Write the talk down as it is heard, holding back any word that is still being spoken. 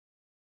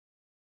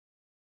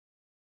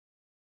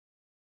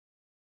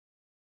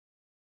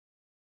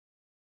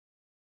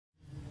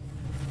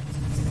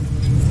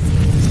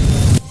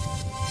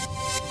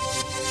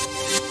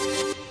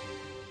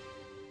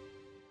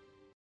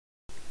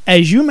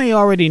As you may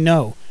already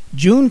know,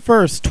 June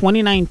 1st,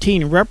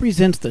 2019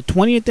 represents the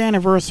 20th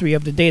anniversary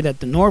of the day that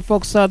the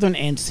Norfolk Southern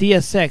and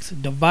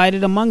CSX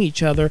divided among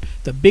each other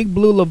the big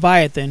blue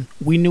Leviathan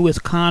we knew as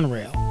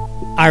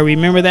CONRAIL. I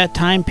remember that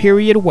time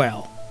period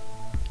well.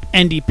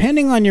 And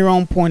depending on your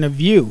own point of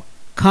view,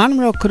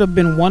 CONRAIL could have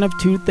been one of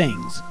two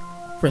things.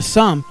 For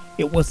some,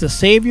 it was the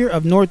savior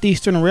of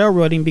Northeastern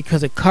railroading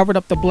because it covered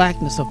up the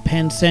blackness of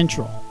Penn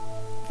Central.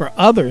 For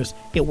others,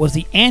 it was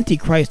the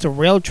antichrist of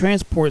rail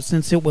transport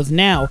since it was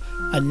now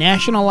a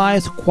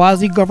nationalized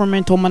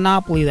quasi-governmental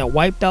monopoly that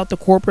wiped out the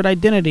corporate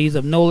identities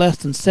of no less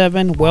than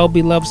 7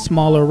 well-beloved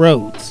smaller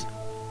roads.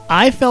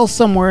 I fell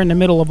somewhere in the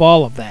middle of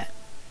all of that.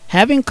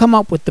 Having come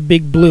up with the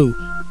Big Blue,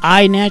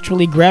 I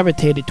naturally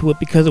gravitated to it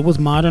because it was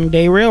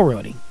modern-day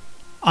railroading.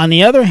 On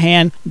the other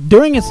hand,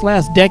 during its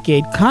last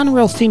decade,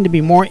 CONRAIL seemed to be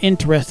more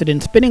interested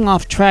in spinning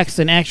off tracks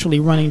than actually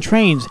running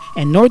trains,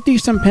 and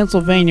Northeastern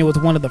Pennsylvania was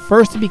one of the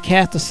first to be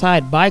cast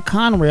aside by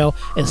CONRAIL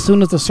as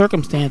soon as the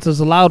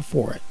circumstances allowed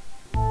for it.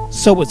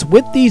 So it's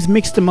with these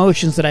mixed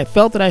emotions that I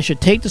felt that I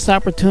should take this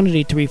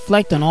opportunity to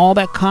reflect on all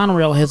that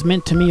CONRAIL has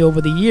meant to me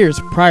over the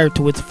years prior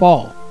to its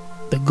fall.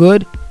 The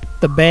good,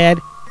 the bad,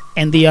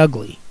 and the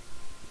ugly.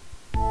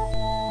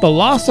 The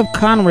loss of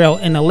CONRAIL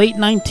in the late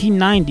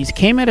 1990s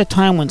came at a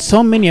time when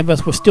so many of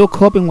us were still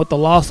coping with the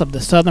loss of the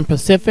Southern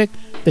Pacific,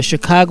 the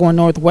Chicago and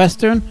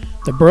Northwestern,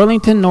 the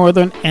Burlington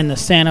Northern, and the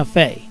Santa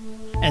Fe.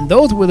 And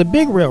those were the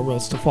big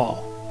railroads to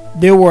fall.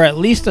 There were at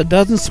least a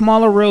dozen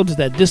smaller roads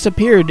that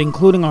disappeared,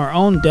 including our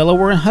own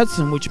Delaware and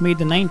Hudson, which made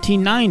the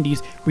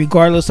 1990s,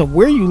 regardless of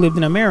where you lived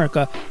in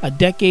America, a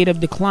decade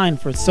of decline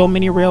for so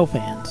many rail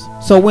fans.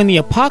 So when the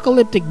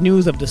apocalyptic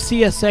news of the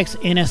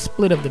CSX-NS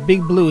split of the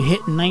Big Blue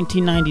hit in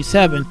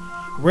 1997,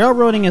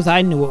 railroading as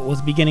I knew it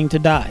was beginning to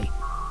die.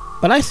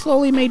 But I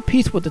slowly made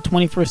peace with the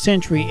 21st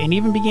century and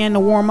even began to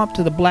warm up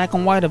to the black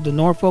and white of the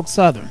Norfolk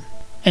Southern.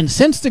 And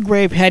since the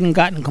grave hadn't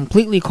gotten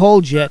completely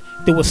cold yet,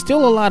 there was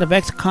still a lot of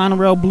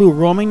ex-CONRAIL Blue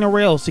roaming the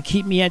rails to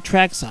keep me at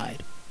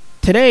trackside.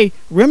 Today,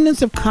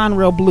 remnants of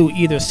CONRAIL Blue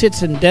either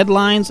sits in dead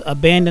lines,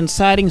 abandoned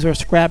sidings, or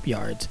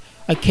scrapyards.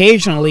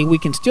 Occasionally, we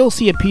can still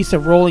see a piece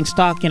of rolling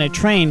stock in a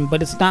train,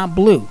 but it's not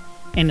blue,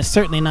 and it's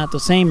certainly not the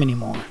same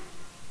anymore.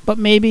 But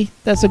maybe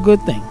that's a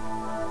good thing.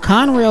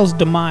 CONRAIL's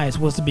demise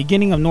was the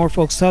beginning of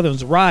Norfolk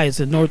Southern's rise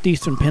in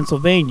northeastern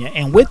Pennsylvania,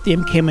 and with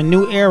them came a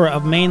new era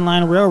of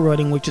mainline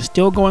railroading which is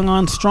still going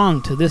on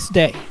strong to this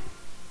day.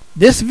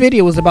 This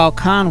video is about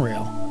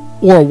CONRAIL,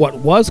 or what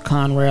was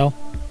CONRAIL,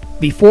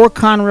 before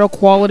CONRAIL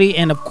quality,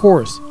 and of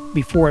course,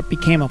 before it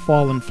became a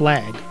fallen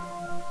flag.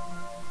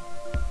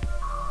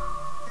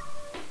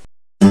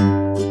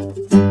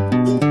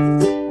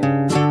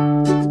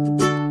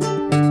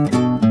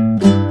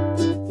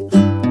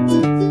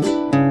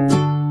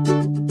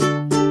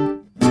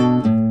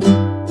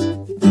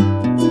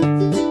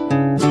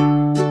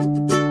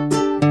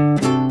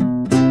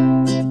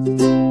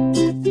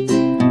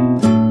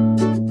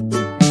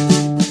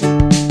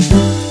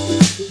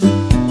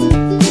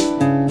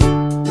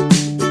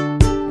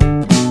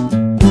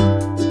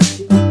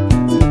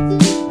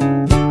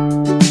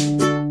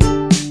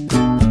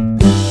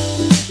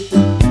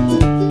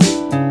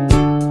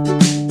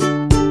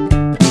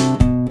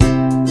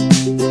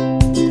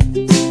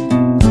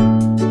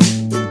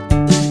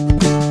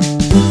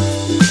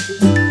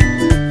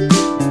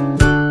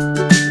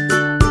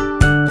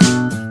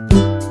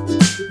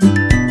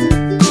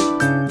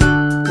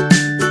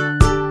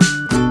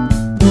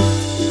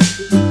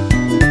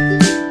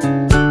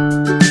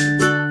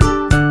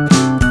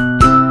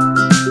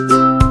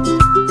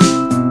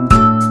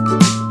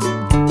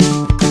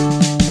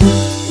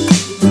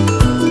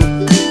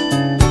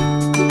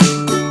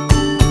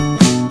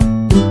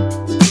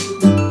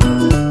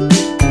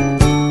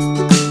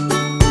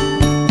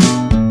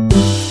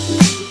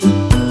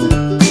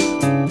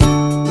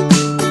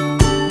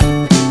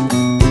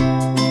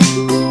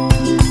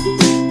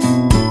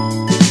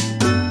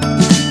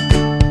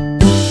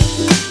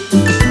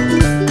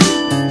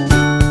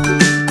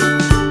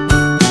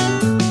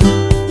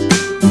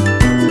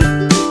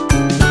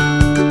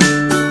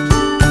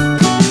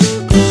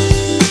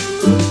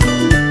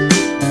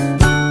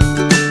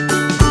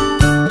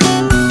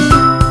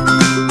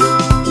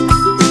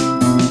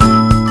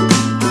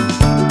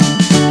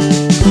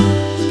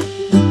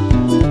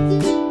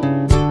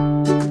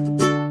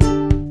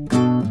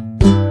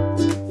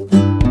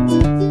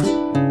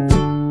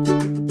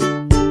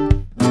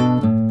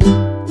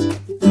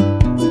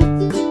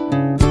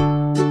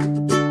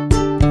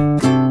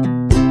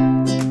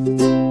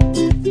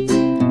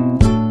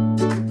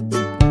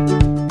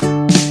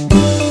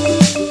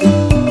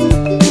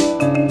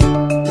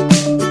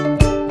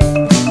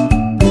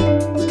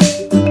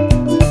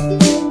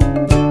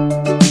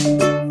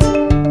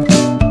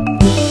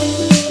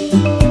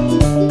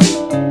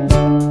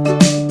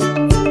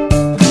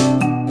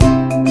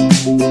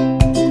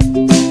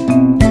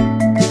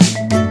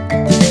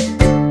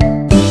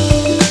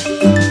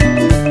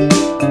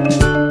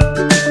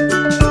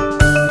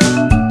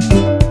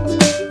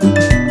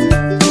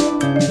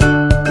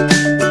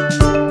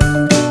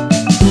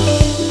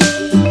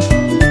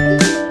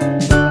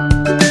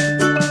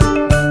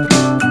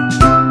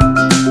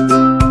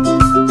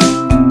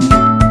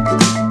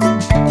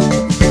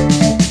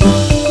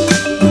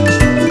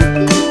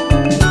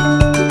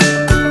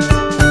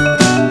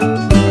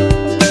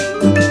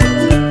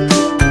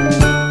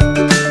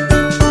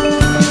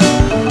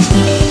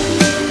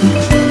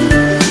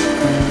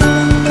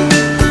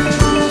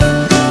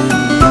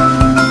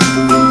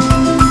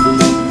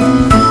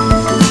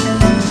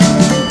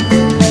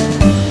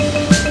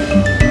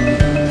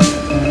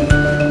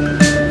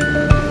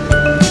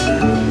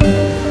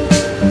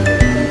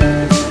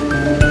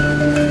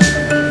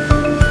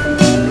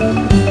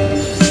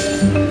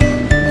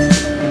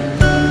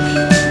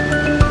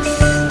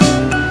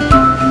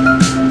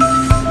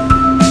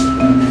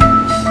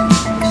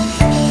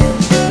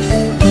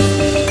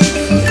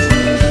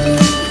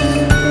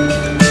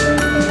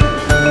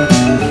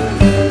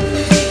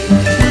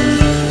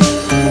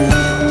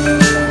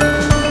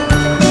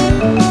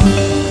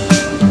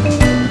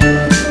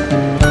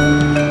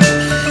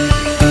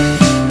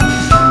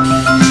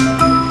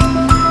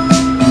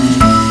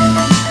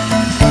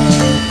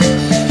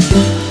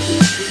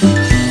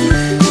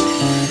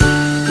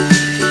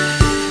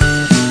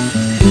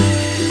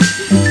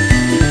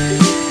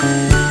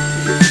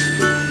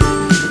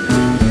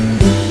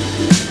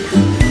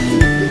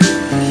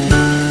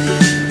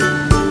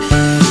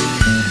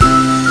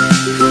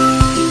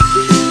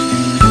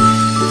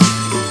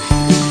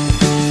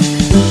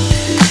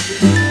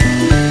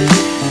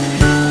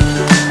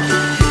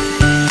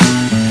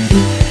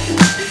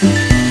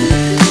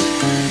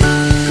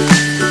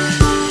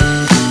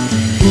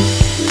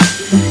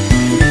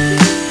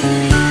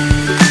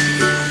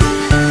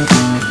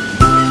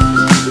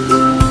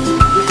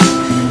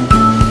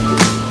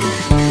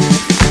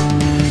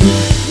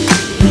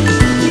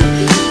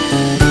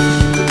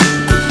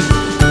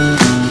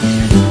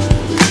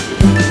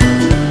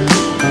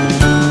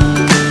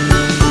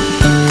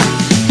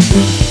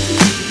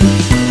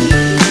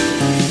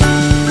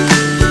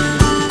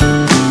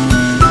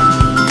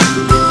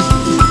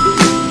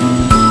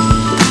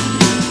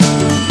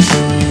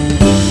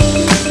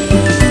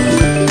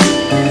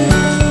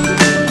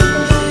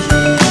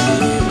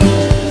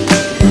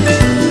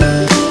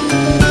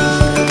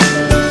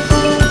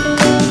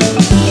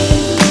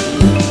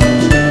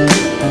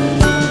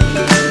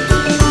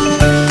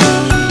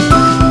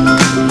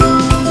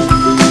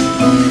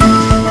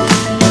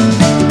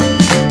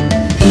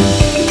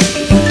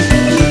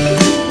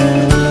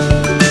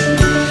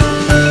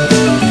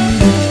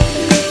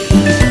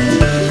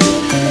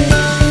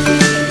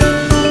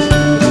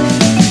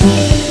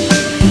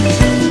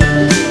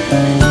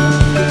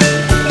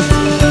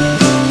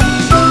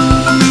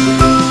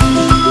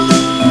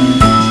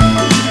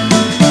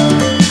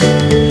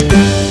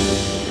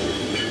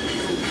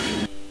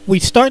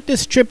 start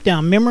this trip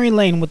down memory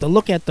lane with a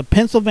look at the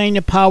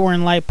Pennsylvania Power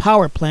and Light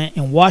Power Plant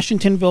in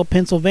Washingtonville,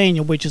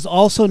 Pennsylvania, which is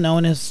also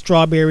known as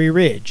Strawberry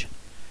Ridge.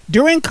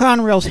 During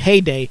CONRAIL's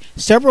heyday,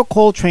 several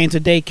coal trains a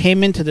day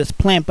came into this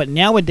plant, but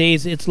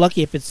nowadays it's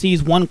lucky if it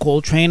sees one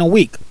coal train a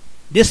week.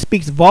 This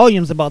speaks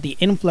volumes about the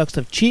influx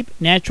of cheap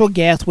natural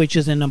gas which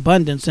is in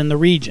abundance in the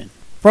region.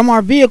 From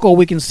our vehicle,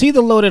 we can see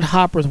the loaded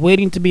hoppers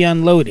waiting to be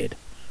unloaded.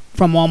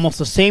 From almost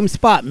the same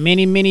spot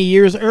many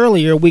years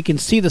earlier, we can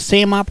see the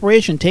same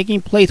operation taking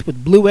place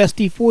with blue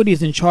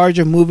SD40s in charge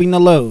of moving the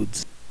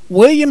loads.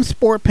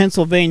 Williamsport,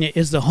 Pennsylvania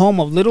is the home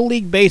of Little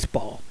League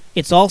Baseball.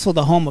 It's also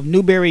the home of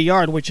Newberry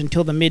Yard, which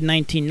until the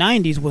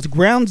mid-1990s was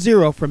ground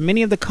zero for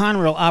many of the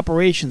CONRAIL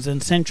operations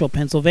in central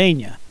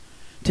Pennsylvania.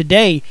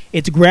 Today,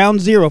 it's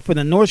ground zero for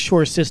the North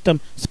Shore system,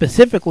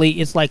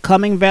 specifically its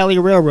Lycoming Valley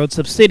Railroad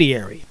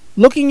subsidiary.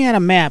 Looking at a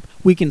map,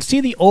 we can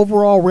see the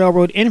overall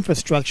railroad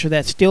infrastructure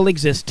that still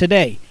exists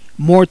today.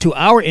 More to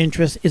our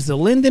interest is the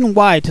Linden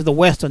Y to the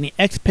west on the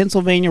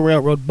ex-Pennsylvania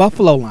Railroad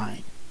Buffalo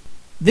line.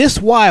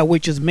 This Y,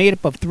 which is made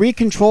up of 3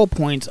 control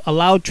points,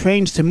 allowed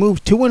trains to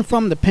move to and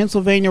from the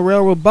Pennsylvania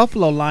Railroad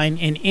Buffalo line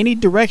in any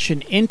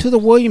direction into the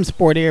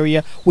Williamsport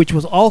area, which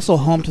was also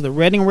home to the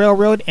Reading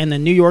Railroad and the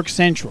New York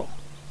Central.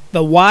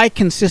 The Y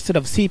consisted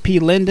of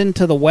CP Linden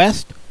to the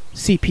west,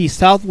 CP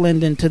South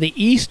Linden to the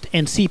east,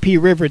 and CP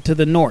River to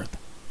the north.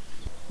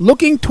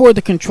 Looking toward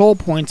the control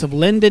points of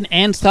Linden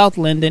and South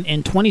Linden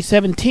in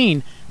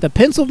 2017, the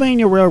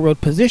Pennsylvania Railroad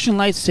position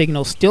light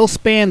signals still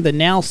span the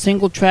now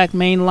single-track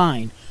main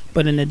line,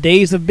 but in the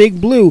days of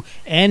Big Blue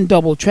and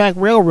double-track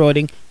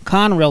railroading,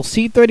 CONRAIL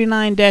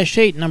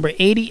C39-8 number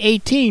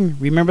 8018,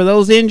 remember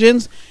those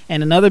engines?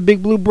 And another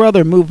Big Blue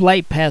brother moved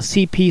light past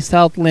CP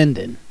South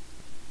Linden.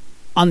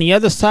 On the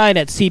other side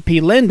at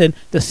CP Linden,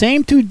 the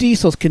same 2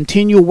 diesels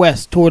continue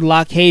west toward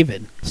Lock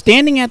Haven.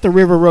 Standing at the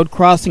River Road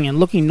crossing and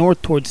looking north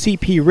toward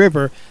CP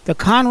River, the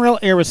CONRAIL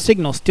era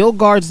signal still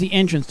guards the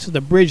entrance to the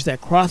bridge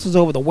that crosses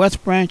over the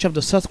west branch of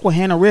the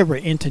Susquehanna River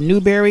into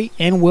Newberry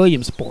and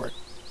Williamsport.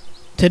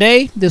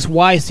 Today, this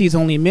Y sees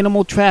only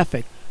minimal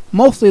traffic,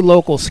 mostly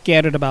locals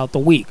scattered about the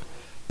week.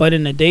 But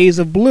in the days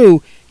of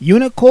Blue,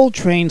 unit coal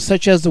trains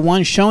such as the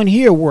one shown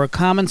here were a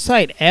common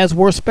sight, as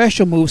were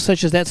special moves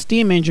such as that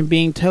steam engine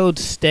being towed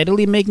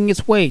steadily making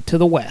its way to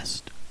the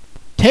west.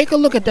 Take a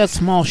look at that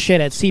small shed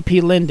at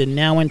CP Linden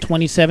now in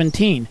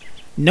 2017.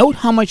 Note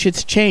how much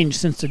it's changed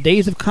since the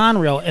days of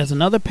CONRAIL as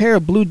another pair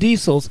of blue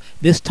diesels,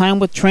 this time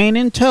with train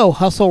in tow,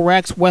 hustle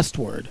racks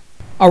westward.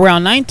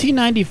 Around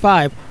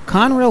 1995,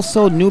 CONRAIL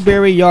sold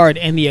Newberry Yard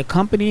and the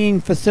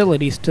accompanying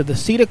facilities to the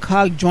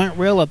Cedarcog Joint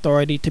Rail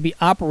Authority to be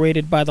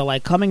operated by the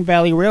Lycoming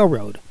Valley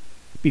Railroad.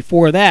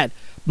 Before that,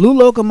 blue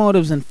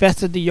locomotives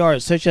infested the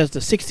yard such as the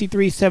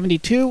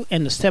 6372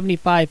 and the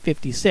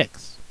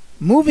 7556.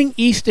 Moving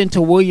east into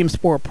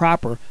Williamsport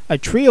proper, a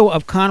trio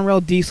of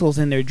CONRAIL diesels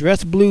in their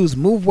dress blues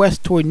move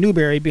west toward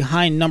Newberry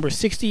behind number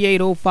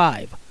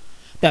 6805.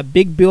 That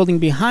big building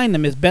behind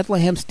them is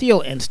Bethlehem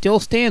Steel and still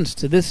stands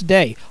to this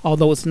day,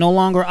 although it's no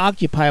longer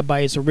occupied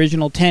by its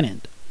original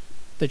tenant.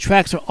 The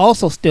tracks are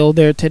also still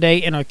there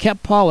today and are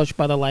kept polished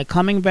by the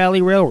Lycoming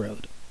Valley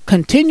Railroad.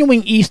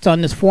 Continuing east on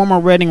this former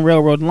Reading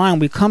Railroad line,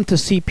 we come to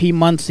CP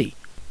Muncie.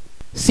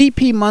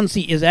 CP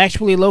Muncie is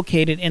actually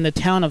located in the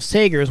town of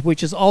Sagers,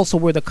 which is also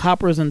where the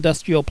Koppers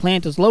Industrial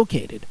Plant is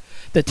located.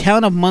 The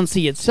town of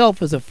Muncie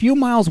itself is a few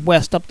miles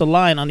west up the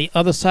line on the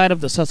other side of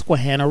the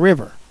Susquehanna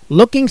River.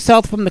 Looking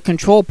south from the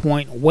control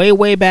point,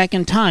 way back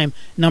in time,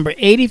 number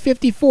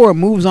 8054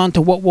 moves on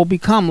to what will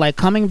become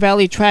Lycoming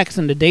Valley tracks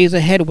in the days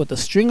ahead with a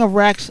string of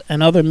racks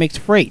and other mixed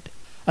freight.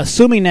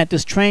 Assuming that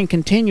this train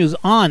continues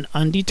on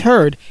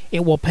undeterred,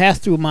 it will pass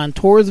through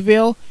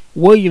Montoursville,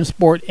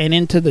 Williamsport, and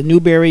into the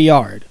Newberry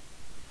Yard.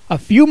 A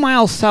few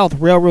miles south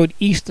railroad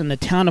east in the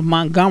town of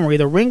Montgomery,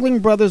 the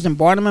Ringling Brothers and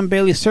Barnum and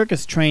Bailey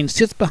circus train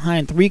sits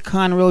behind 3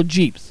 CONRAIL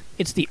Jeeps.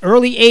 It's the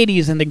early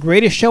 80s and the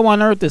greatest show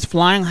on earth is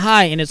flying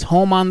high in its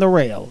home on the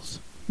rails.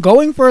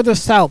 Going further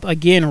south,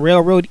 again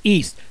railroad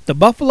east, the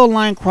Buffalo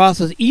line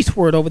crosses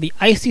eastward over the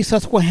icy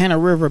Susquehanna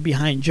River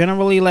behind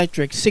General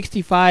Electric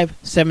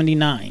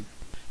 6579.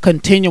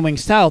 Continuing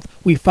south,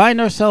 we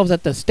find ourselves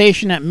at the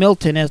station at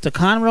Milton as the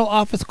CONRAIL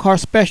Office Car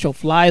Special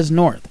flies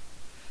north.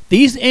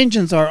 These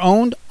engines are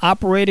owned,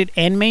 operated,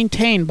 and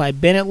maintained by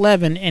Bennett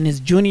Levin and his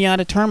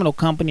Juniata Terminal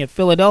Company of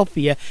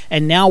Philadelphia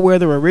and now wear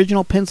their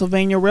original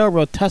Pennsylvania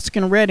Railroad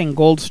Tuscan red and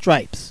gold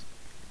stripes.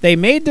 They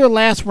made their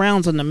last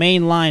rounds on the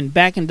main line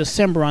back in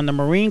December on the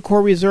Marine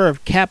Corps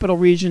Reserve Capital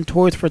Region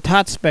Toys for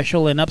Tots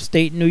special in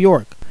upstate New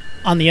York.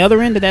 On the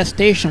other end of that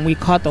station, we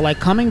caught the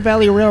Lycoming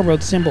Valley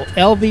Railroad symbol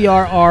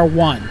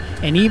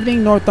LVRR1, an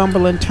evening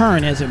Northumberland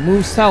turn as it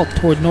moves south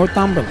toward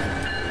Northumberland.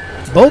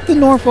 Both the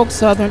Norfolk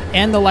Southern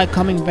and the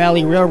Lycoming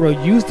Valley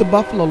Railroad used the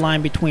Buffalo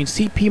line between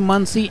CP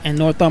Muncie and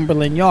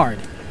Northumberland Yard.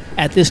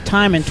 At this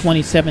time in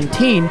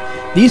 2017,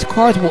 these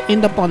cars will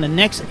end up on the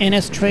next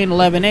NS Train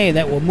 11A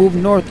that will move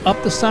north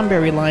up the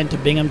Sunbury line to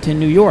Binghamton,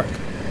 New York.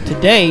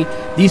 Today,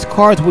 these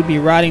cars would be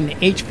riding the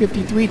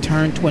H53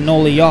 turn to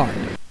Enola Yard.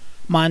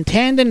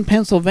 Montandon,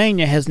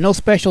 Pennsylvania has no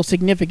special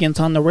significance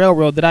on the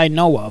railroad that I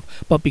know of,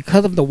 but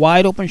because of the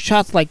wide open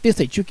shots like this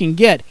that you can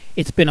get,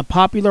 it's been a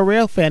popular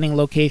rail fanning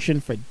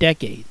location for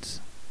decades.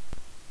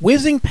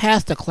 Whizzing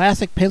past the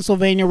classic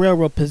Pennsylvania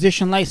Railroad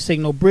position light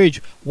signal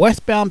bridge,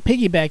 westbound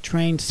piggyback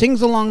train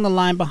sings along the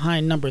line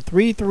behind number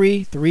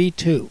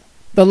 3332.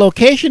 The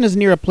location is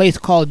near a place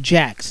called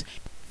Jack's.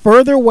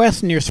 Further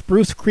west near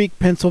Spruce Creek,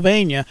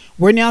 Pennsylvania,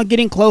 we're now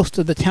getting close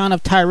to the town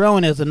of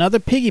Tyrone as another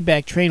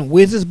piggyback train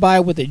whizzes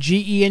by with a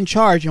GE in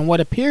charge in what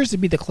appears to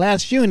be the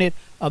class unit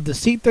of the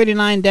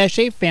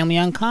C39-8 family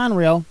on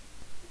CONRAIL.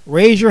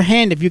 Raise your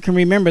hand if you can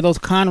remember those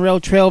CONRAIL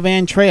trail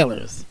van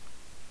trailers.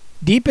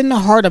 Deep in the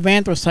heart of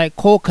anthracite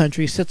coal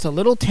country sits a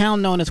little town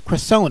known as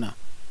Cressona.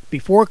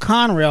 Before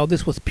CONRAIL,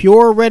 this was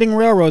pure Reading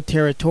Railroad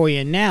territory,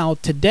 and now,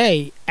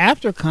 today,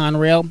 after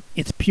CONRAIL,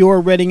 it's pure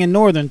Reading and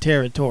Northern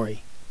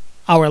territory.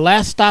 Our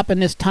last stop in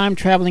this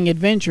time-traveling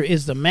adventure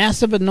is the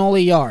massive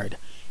Enola Yard.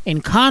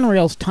 In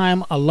CONRAIL's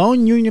time, a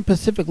lone Union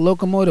Pacific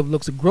locomotive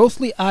looks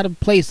grossly out of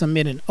place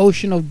amid an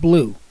ocean of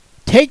blue.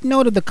 Take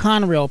note of the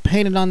CONRAIL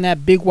painted on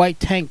that big white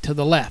tank to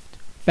the left.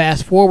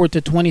 Fast forward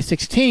to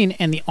 2016,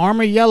 and the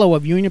armor yellow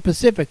of Union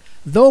Pacific,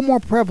 though more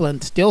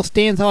prevalent, still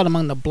stands out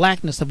among the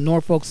blackness of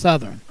Norfolk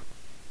Southern.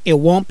 It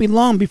won't be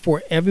long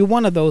before every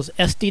one of those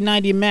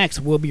SD90 Max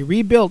will be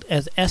rebuilt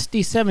as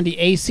SD70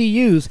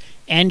 ACUs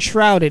and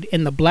shrouded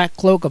in the black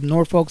cloak of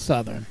Norfolk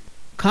Southern.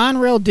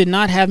 CONRAIL did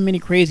not have many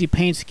crazy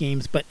paint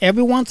schemes, but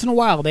every once in a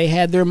while they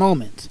had their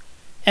moments.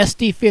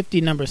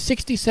 SD50 number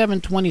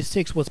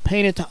 6726 was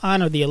painted to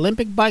honor the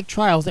Olympic bike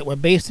trials that were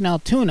based in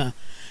Altoona,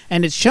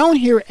 and it's shown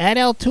here at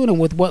Altoona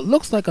with what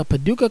looks like a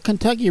Paducah,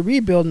 Kentucky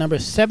rebuild number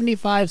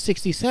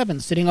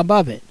 7567 sitting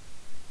above it.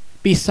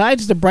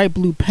 Besides the bright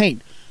blue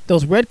paint,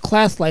 those red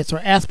class lights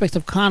are aspects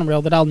of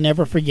CONRAIL that I'll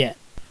never forget.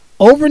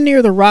 Over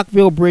near the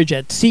Rockville Bridge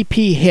at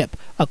CP Hip,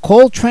 a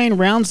coal train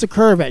rounds the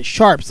curve at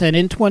Sharps and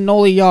into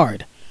Enola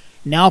Yard.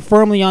 Now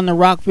firmly on the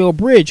Rockville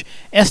Bridge,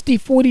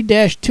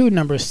 SD40-2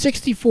 number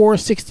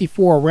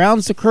 6464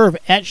 rounds the curve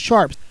at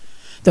Sharps.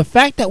 The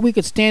fact that we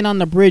could stand on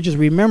the bridge is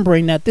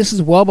remembering that this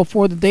is well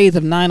before the days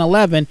of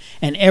 9/11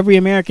 and every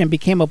American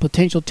became a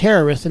potential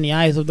terrorist in the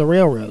eyes of the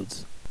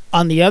railroads.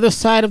 On the other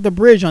side of the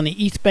bridge on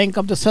the east bank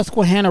of the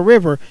Susquehanna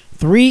River,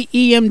 3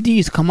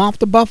 EMDs come off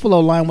the Buffalo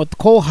line with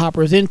coal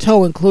hoppers in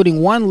tow,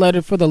 including one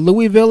lettered for the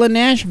Louisville and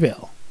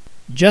Nashville.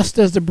 Just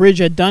as the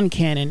bridge at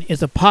Duncannon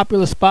is a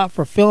popular spot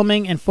for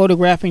filming and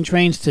photographing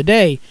trains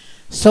today,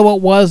 so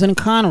it was in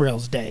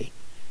CONRAIL's day.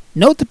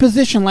 Note the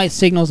position light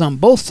signals on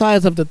both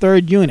sides of the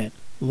third unit,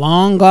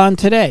 long gone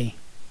today.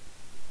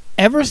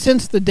 Ever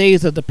since the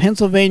days of the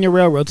Pennsylvania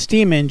Railroad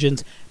steam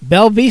engines,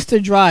 Belle Vista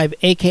Drive,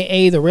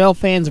 aka the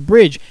Railfans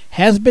Bridge,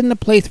 has been the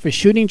place for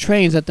shooting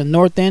trains at the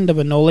north end of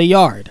Enola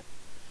Yard.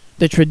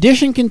 The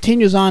tradition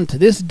continues on to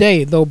this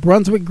day, though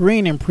Brunswick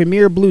Green and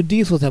Premier Blue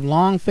diesels have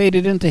long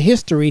faded into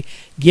history,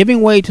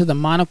 giving way to the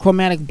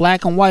monochromatic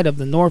black and white of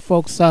the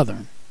Norfolk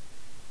Southern.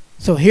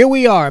 So here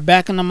we are,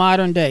 back in the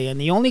modern day, and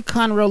the only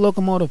CONRAIL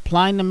locomotive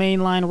plying the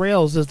mainline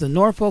rails is the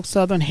Norfolk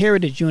Southern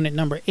Heritage Unit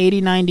number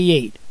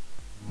 8098.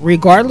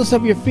 Regardless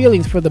of your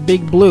feelings for the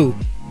Big Blue,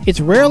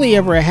 it's rarely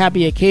ever a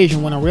happy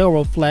occasion when a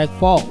railroad flag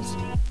falls.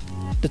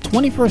 The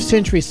 21st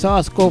century saw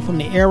us go from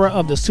the era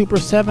of the Super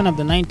 7 of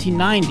the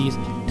 1990s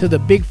to the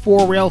Big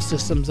 4 rail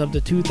systems of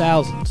the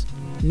 2000s.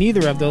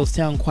 Neither of those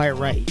sound quite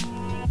right.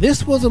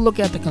 This was a look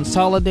at the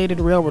consolidated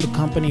railroad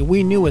company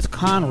we knew as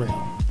CONRAIL,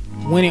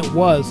 when it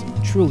was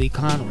truly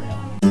CONRAIL.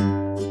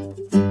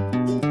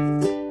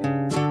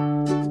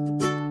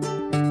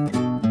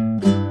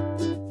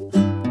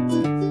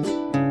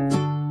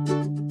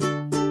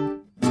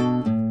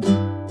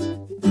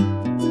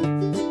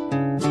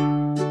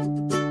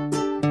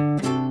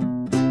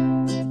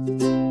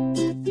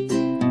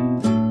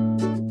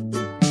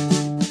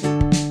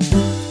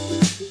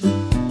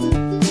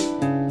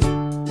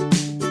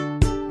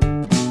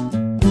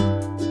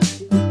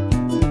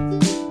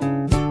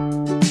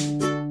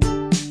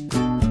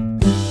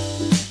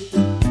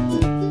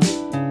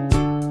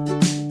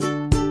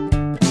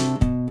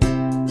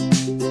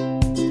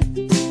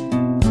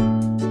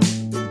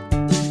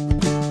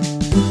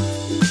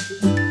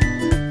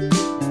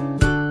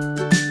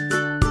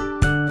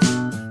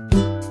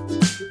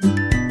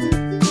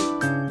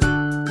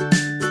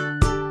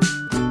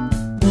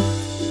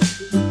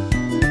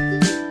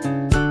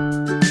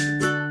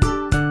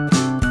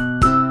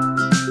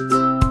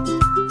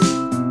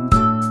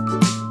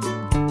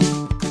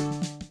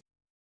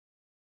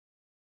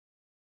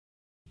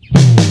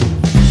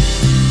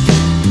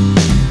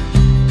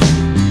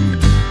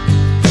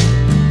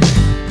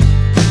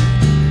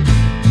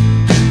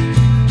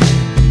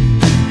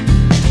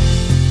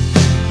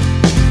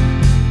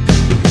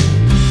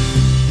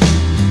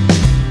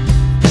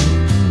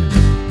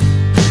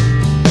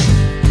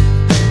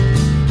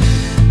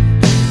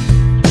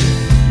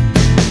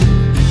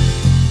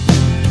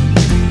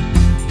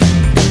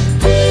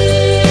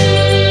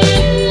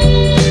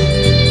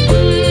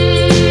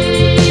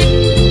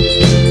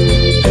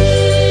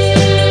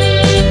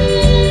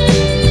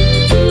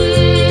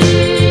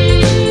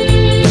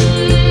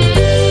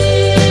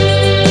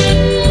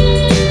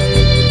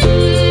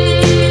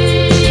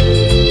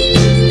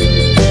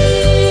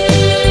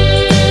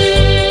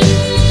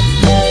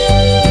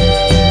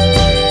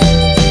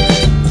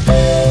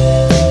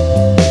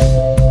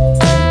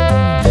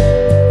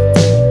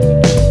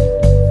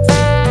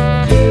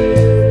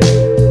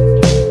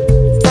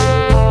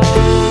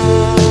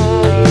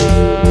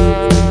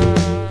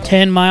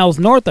 10 miles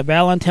north of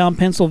Allentown,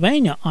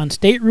 Pennsylvania, on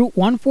State Route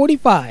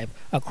 145,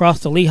 across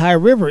the Lehigh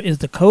River, is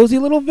the cozy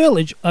little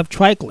village of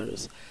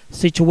Treichler's.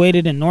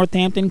 Situated in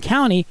Northampton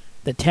County,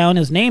 the town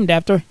is named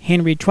after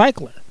Henry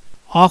Treichler.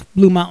 Off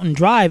Blue Mountain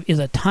Drive is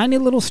a tiny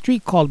little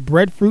street called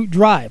Breadfruit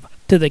Drive.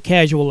 To the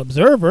casual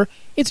observer,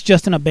 it's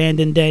just an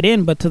abandoned dead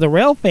end, but to the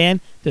rail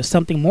fan, there's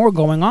something more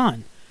going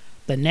on.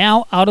 The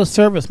now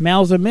out-of-service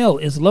Mauser Mill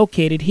is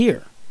located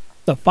here.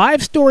 The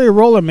 5-story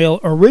roller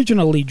mill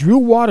originally drew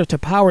water to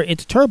power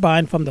its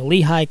turbine from the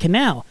Lehigh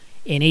Canal.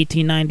 In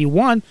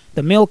 1891,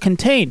 the mill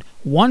contained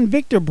 1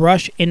 Victor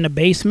brush in the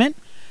basement,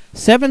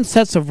 7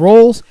 sets of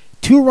rolls,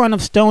 2 run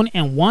of stone,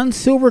 and 1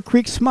 Silver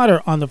Creek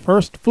smudder on the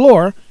first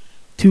floor,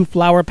 2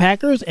 flour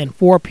packers and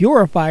 4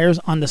 purifiers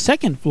on the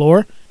second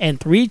floor, and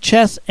 3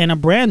 chests and a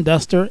brand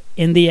duster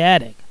in the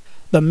attic.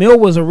 The mill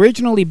was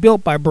originally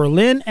built by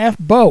Berlin F.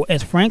 Bow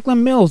as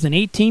Franklin Mills in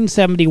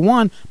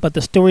 1871, but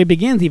the story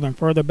begins even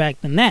further back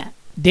than that.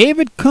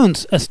 David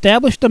Kuntz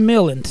established the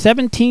mill in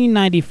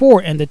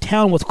 1794, and the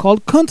town was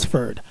called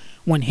Kuntzford.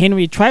 When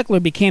Henry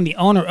Treichler became the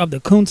owner of the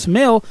Kuntz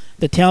Mill,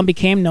 the town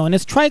became known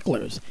as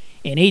Treichler's.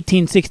 In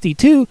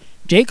 1862,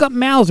 Jacob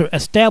Mauser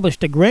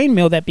established a grain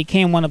mill that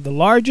became one of the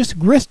largest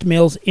grist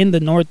mills in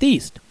the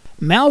Northeast.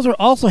 Mauser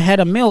also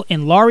had a mill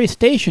in Laurie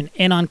Station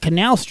and on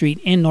Canal Street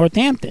in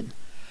Northampton.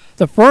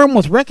 The firm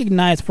was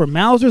recognized for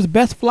Mauser's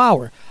best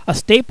flour, a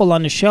staple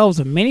on the shelves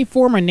of many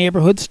former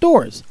neighborhood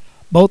stores.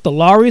 Both the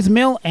Laurie's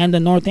Mill and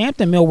the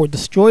Northampton Mill were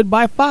destroyed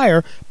by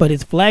fire, but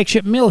his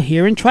flagship mill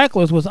here in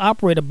Treichler's was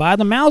operated by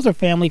the Mauser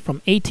family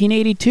from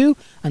 1882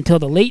 until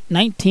the late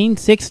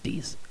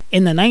 1960s.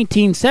 In the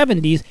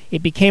 1970s,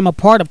 it became a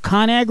part of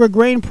ConAgra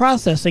Grain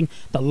Processing,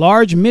 the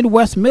large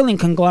Midwest milling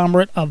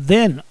conglomerate of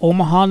then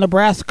Omaha,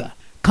 Nebraska.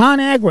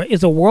 ConAgra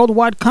is a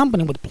worldwide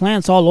company with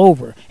plants all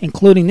over,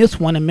 including this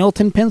one in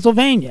Milton,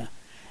 Pennsylvania.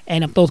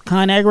 And if those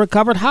ConAgra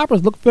covered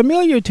hoppers look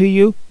familiar to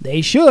you,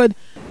 they should.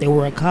 They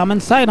were a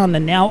common sight on the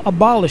now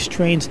abolished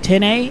trains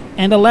 10A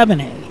and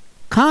 11A.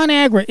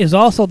 ConAgra is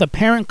also the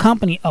parent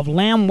company of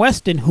Lamb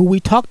Weston, who we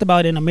talked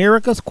about in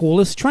America's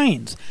Coolest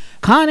Trains.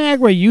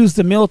 ConAgra used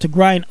the mill to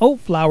grind oat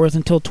flours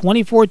until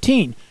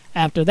 2014.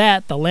 After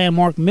that, the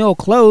landmark mill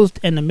closed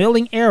and the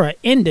milling era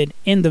ended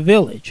in the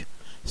village.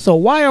 So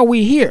why are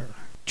we here?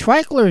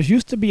 Treichler's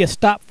used to be a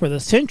stop for the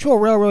Central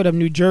Railroad of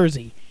New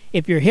Jersey.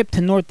 If you're hip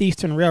to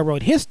Northeastern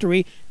Railroad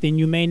history, then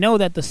you may know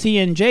that the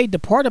CNJ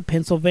departed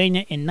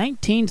Pennsylvania in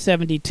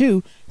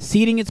 1972,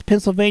 ceding its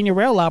Pennsylvania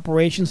rail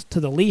operations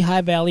to the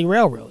Lehigh Valley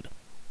Railroad.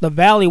 The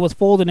valley was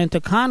folded into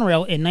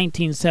CONRAIL in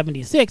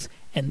 1976,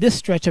 and this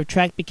stretch of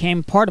track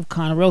became part of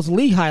CONRAIL's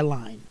Lehigh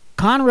line.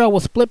 CONRAIL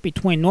was split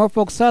between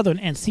Norfolk Southern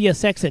and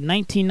CSX in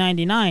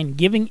 1999,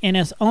 giving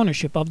NS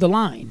ownership of the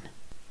line.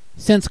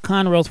 Since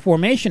CONRAIL's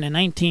formation in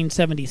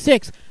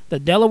 1976, the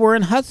Delaware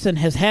and Hudson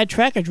has had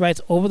trackage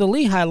rights over the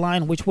Lehigh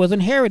line, which was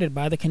inherited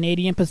by the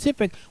Canadian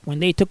Pacific when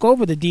they took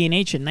over the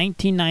D&H in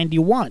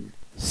 1991.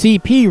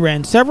 CP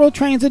ran several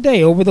trains a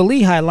day over the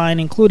Lehigh line,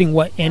 including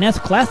what NS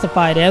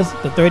classified as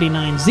the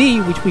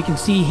 39Z, which we can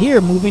see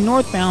here moving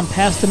northbound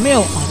past the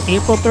mill on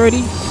April 30,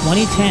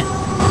 2010.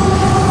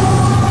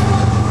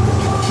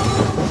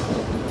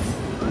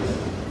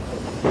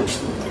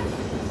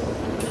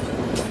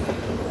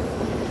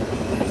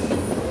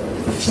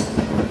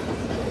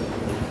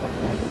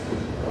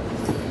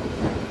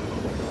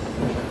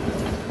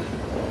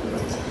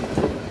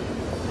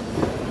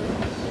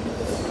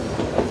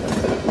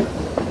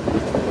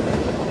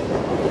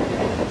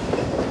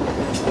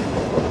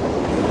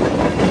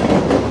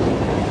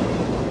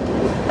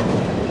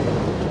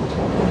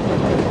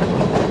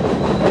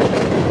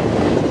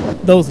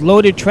 Those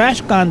loaded trash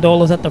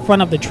gondolas at the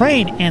front of the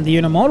train and the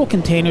intermodal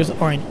containers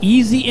are an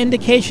easy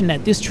indication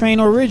that this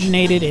train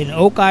originated in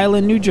Oak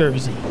Island, New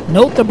Jersey.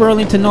 Note the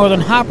Burlington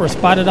Northern hopper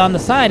spotted on the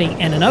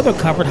siding and another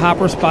covered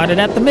hopper spotted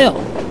at the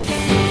mill.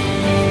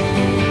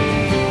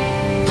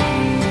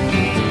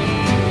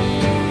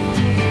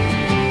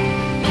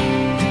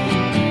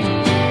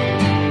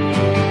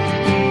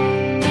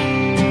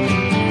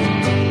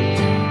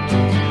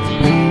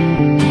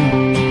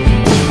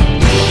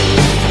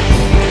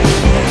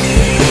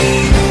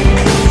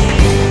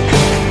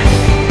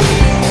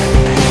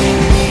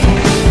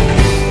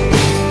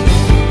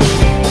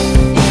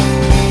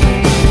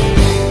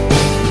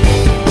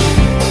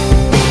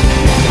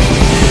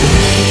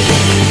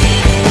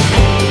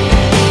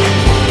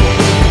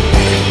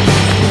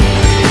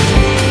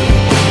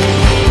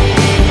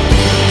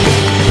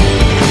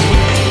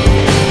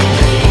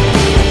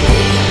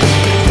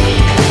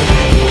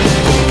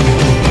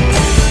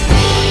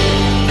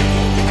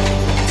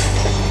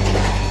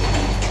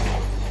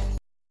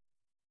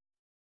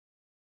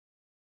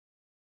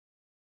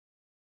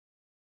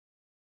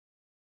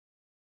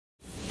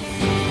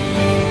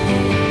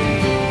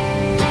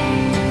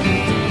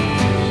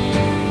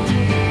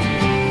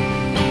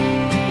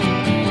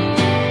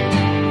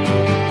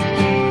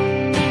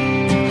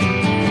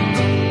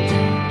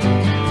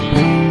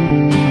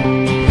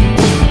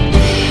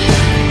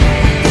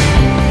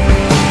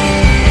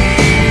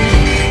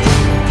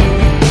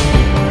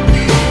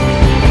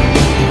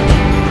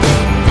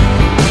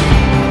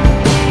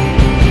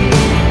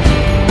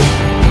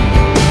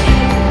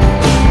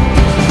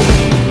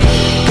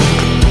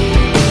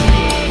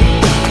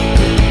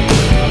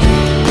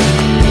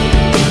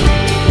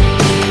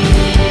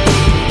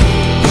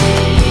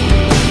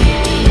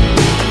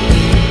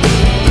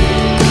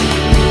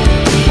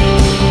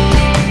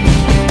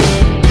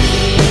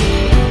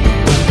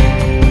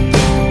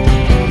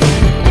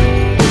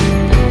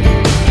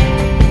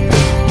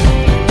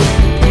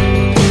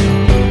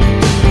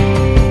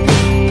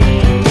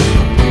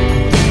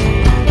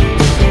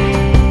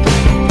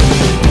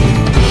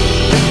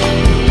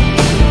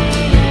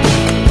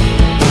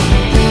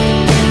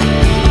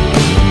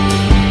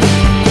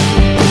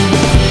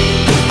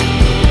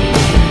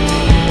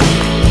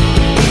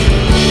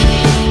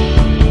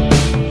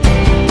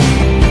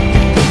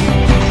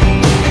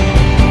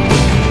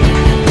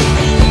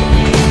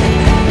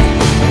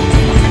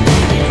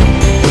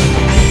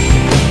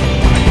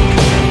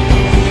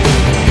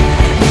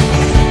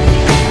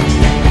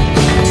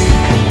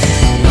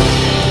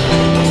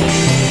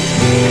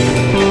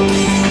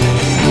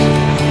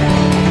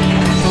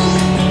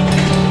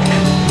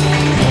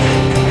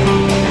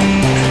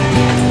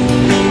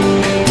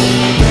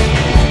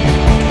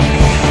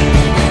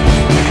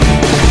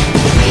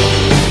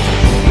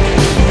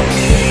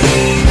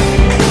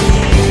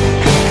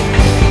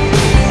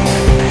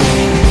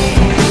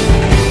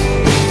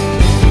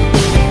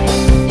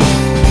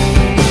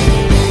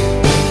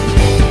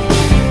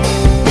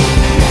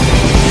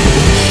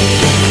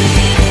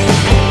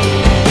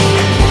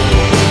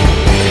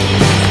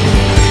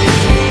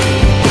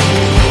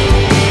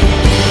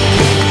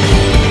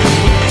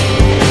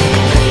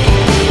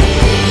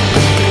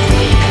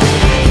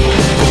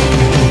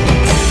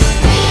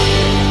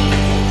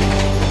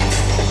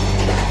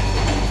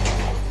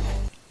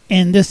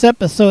 In this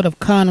episode of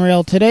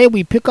CONRAIL today,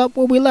 we pick up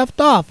where we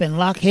left off in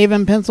Lock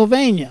Haven,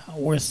 Pennsylvania,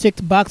 where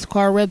 6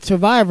 boxcar red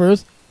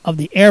survivors of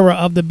the era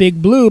of the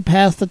Big Blue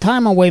passed the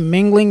time away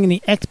mingling in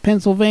the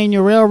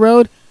ex-Pennsylvania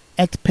Railroad,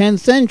 ex-Penn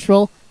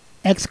Central,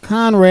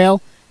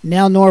 ex-CONRAIL,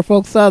 now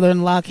Norfolk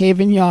Southern Lock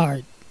Haven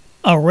Yard.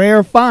 A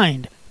rare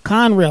find,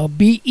 CONRAIL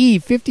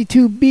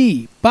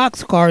BE52B,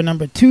 boxcar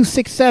number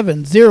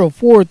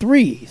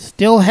 267043,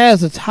 still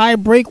has its high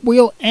brake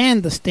wheel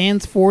and the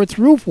stands for its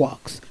roof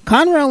walks.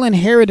 CONRAIL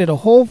inherited a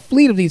whole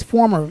fleet of these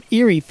former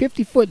Erie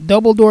 50-foot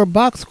double-door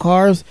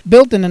boxcars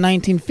built in the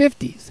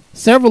 1950s,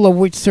 several of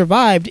which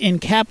survived in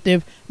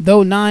captive,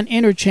 though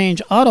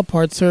non-interchange auto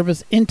parts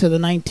service into the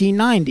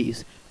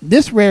 1990s.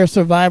 This rare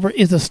survivor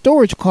is a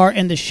storage car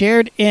in the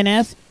shared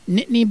NS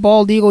Nittany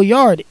Bald Eagle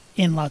Yard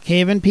in Lock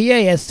Haven, PA,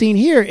 as seen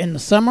here in the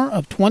summer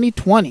of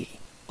 2020.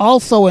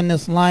 Also in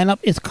this lineup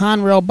is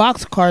CONRAIL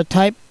boxcar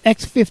type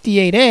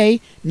X58A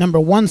number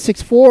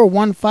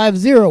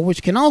 164150,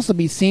 which can also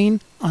be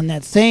seen on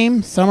that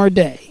same summer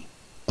day.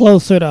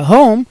 Closer to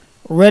home,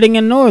 Reading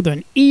and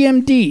Northern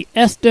EMD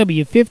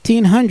SW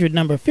 1500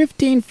 number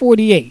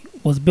 1548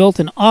 was built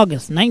in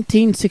August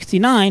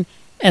 1969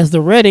 as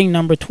the Reading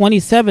number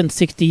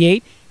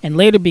 2768 and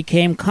later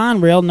became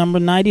CONRAIL number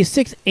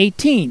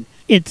 9618.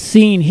 It's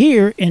seen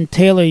here in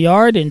Taylor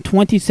Yard in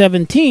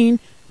 2017,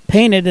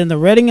 painted in the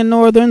Reading and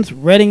Northern's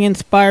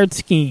Reading-inspired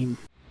scheme.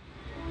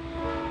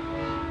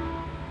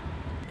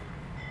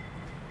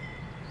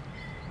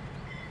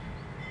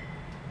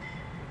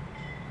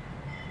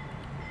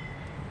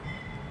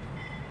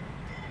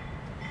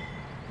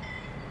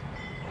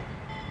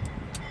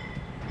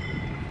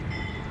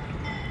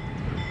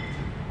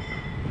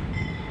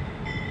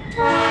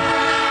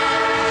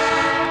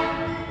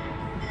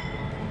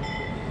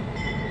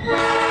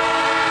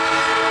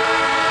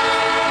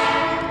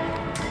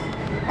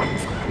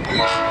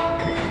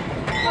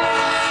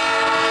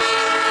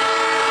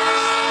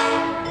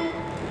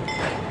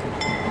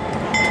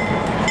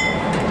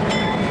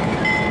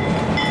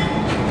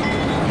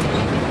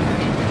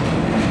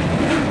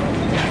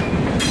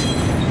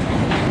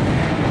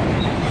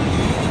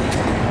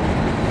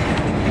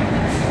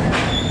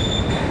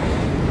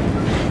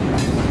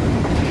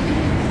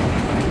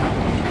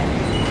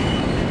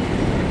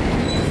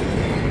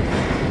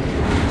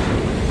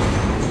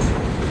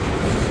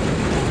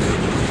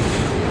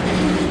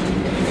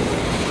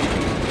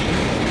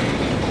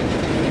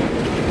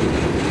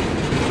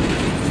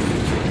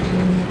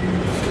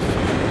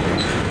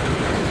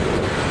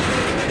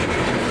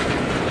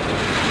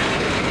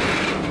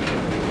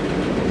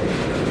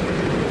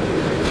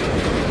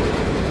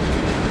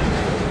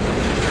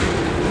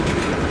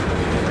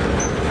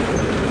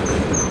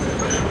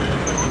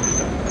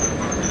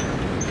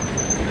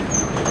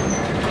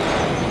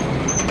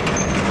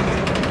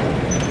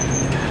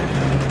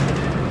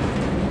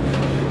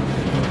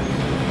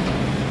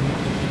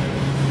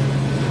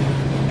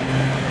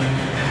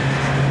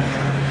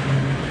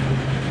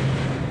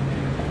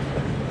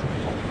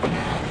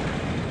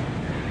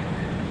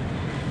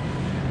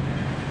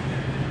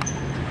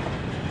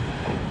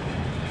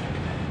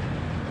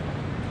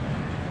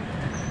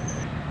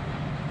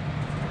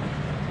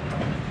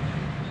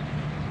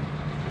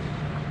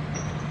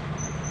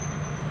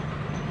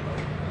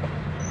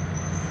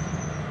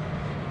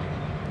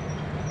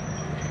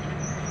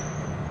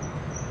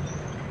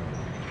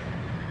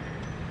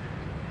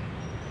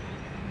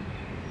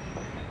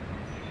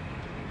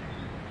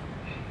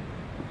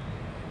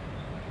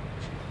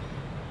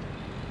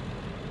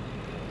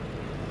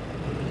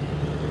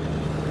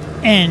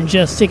 And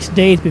just 6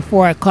 days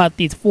before I caught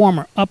these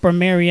former Upper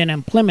Merion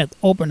and Plymouth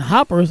open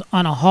hoppers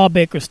on a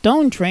Hawbaker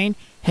Stone train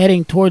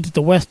heading towards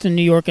the Western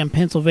New York and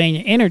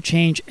Pennsylvania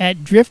interchange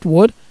at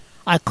Driftwood,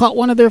 I caught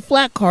one of their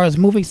flat cars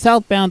moving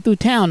southbound through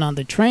town on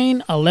the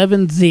train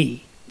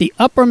 11Z. The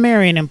Upper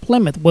Merion and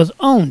Plymouth was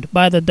owned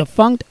by the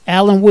defunct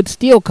Allenwood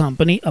Steel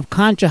Company of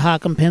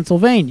Conshohocken,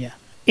 Pennsylvania.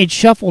 It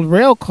shuffled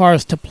rail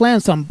cars to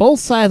plants on both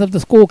sides of the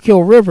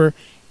Schuylkill River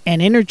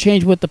and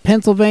interchanged with the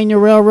Pennsylvania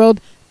Railroad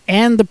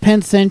and the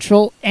Penn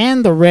Central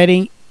and the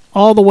Reading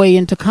all the way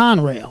into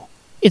CONRAIL.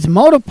 Its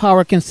motive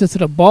power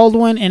consisted of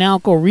Baldwin and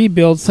Alco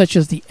rebuilds such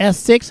as the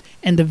S6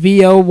 and the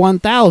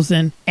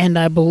VO1000, and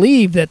I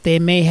believe that they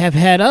may have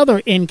had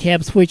other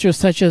in-cab switchers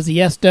such as the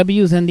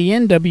SWs and the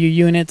NW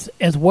units,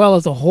 as well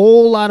as a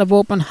whole lot of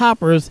open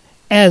hoppers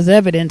as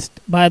evidenced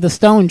by the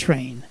Stone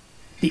train.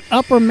 The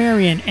Upper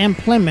Merion and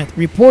Plymouth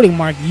reporting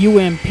mark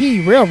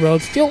UMP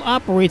Railroad still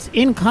operates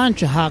in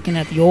Conshohocken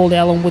at the old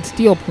Allenwood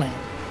Steel plant.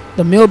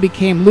 The mill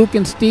became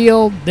Lucan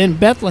Steel, then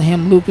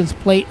Bethlehem Lucan's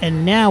Plate,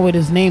 and now it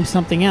is named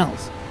something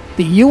else.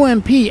 The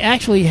UMP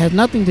actually has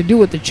nothing to do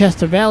with the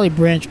Chester Valley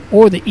branch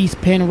or the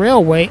East Penn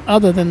Railway,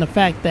 other than the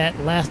fact that,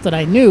 last that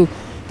I knew,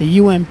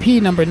 the UMP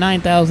number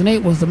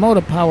 9008 was the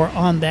motor power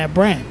on that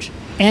branch.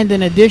 And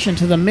in addition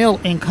to the mill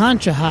in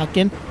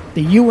Conshohocken,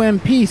 the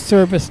UMP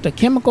serviced the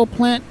chemical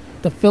plant,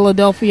 the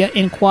Philadelphia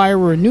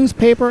Inquirer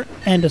newspaper,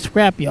 and a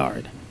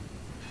scrapyard.